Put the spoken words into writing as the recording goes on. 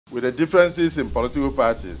with the differences in political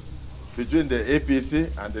parties between the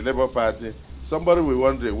APC and the Labour Party, somebody will be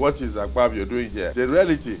wondering, what is Akpabio doing here? The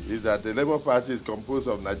reality is that the Labour Party is composed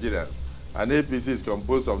of Nigerians and APC is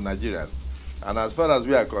composed of Nigerians. And as far as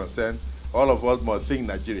we are concerned, all of us must think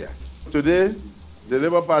Nigeria. Today, the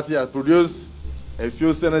Labour Party has produced a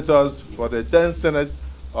few senators for the 10th Senate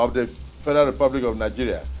of the Federal Republic of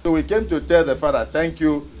Nigeria. So we came to tell the father, thank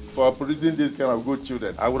you for producing these kind of good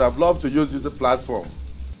children. I would have loved to use this platform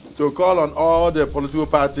to call on all the political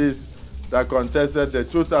parties that contested the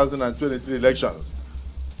 2023 elections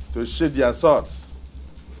to sheath their swords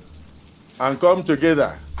and come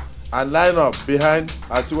together and line up behind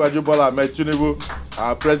Asiwaju Bola Ahmed Tinubu,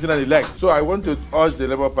 our president-elect. So I want to urge the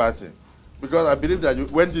Labour Party, because I believe that you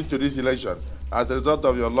went into this election as a result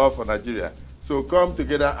of your love for Nigeria. So come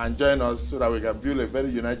together and join us so that we can build a very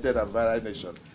united and vibrant nation.